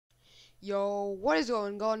Yo, what is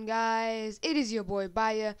going on, guys? It is your boy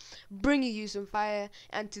Baya, bringing you some fire,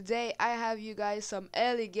 and today I have you guys some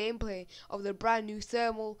early gameplay of the brand new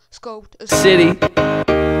thermal scoped city.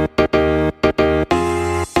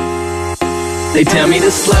 They tell me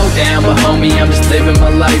to slow down, but homie, I'm just living my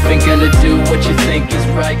life. Ain't gonna do what you think is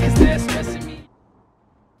right, cause that's messing me.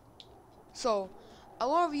 So, a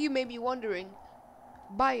lot of you may be wondering,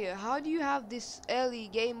 Baya, how do you have this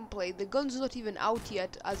early gameplay? The gun's not even out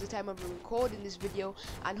yet as the time of recording this video,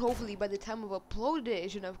 and hopefully by the time of uploading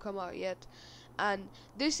it shouldn't have come out yet. And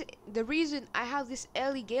the reason I have this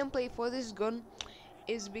early gameplay for this gun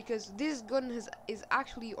is because this gun is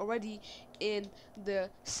actually already in the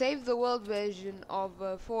Save the World version of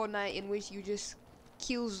Fortnite, in which you just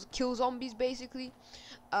kill zombies basically.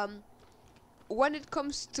 When it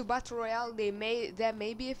comes to Battle Royale, there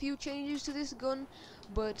may be a few changes to this gun,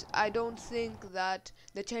 but I don't think that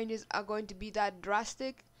the changes are going to be that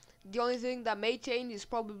drastic. The only thing that may change is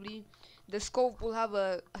probably the scope will have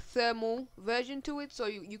a thermal version to it, so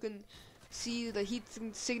you can see the heat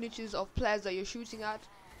signatures of players that you're shooting at,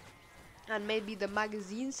 and maybe the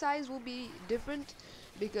magazine size will be different,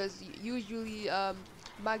 because usually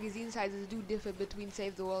magazine sizes do differ between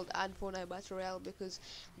Save the World and Fortnite Battle Royale, because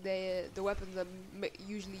the weapons are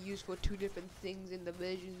usually used for two different things in the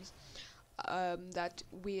versions that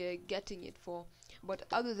we're getting it for. But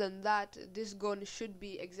other than that, this gun should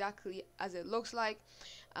be exactly as it looks like,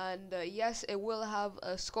 and yes, it will have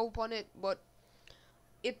a scope on it, but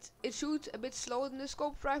it shoots a bit slower than the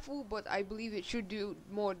scoped rifle, but I believe it should do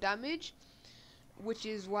more damage, which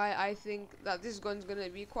is why I think that this gun's gonna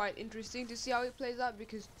be quite interesting to see how it plays out,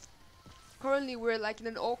 because currently we're like in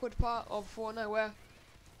an awkward part of Fortnite where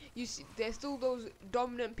you see there's still those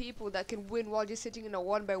dominant people that can win while just sitting in a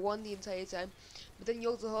 1v1 the entire time, but then you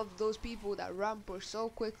also have those people that ramp so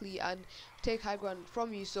quickly and take high ground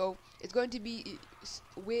from you. So it's going to be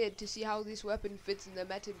weird to see how this weapon fits in the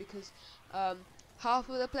meta, because half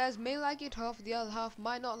of the players may like it, half the other half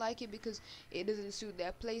might not like it because it doesn't suit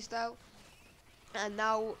their playstyle. And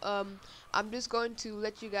now I'm just going to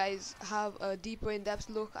let you guys have a deeper in-depth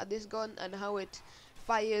look at this gun and how it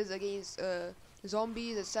fires against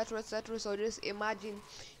zombies, etc, etc. So just imagine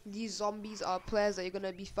these zombies are players that you're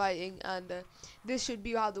gonna be fighting, and this should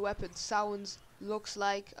be how the weapon sounds, looks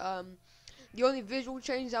like. The only visual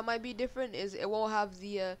change that might be different is it won't have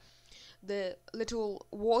the little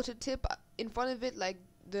water tip in front of it. Like,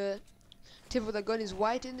 the tip of the gun is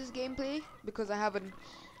white in this gameplay because I have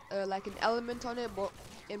like an element on it, but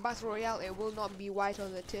in Battle Royale it will not be white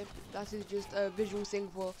on the tip. That is just a visual thing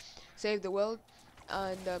for Save the World.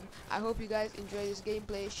 And I hope you guys enjoy this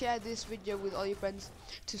gameplay. Share this video with all your friends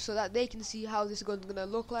so that they can see how this gun's gonna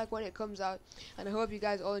look like when it comes out. And I hope you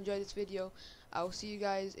guys all enjoy this video. I will see you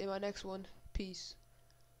guys in my next one. Peace.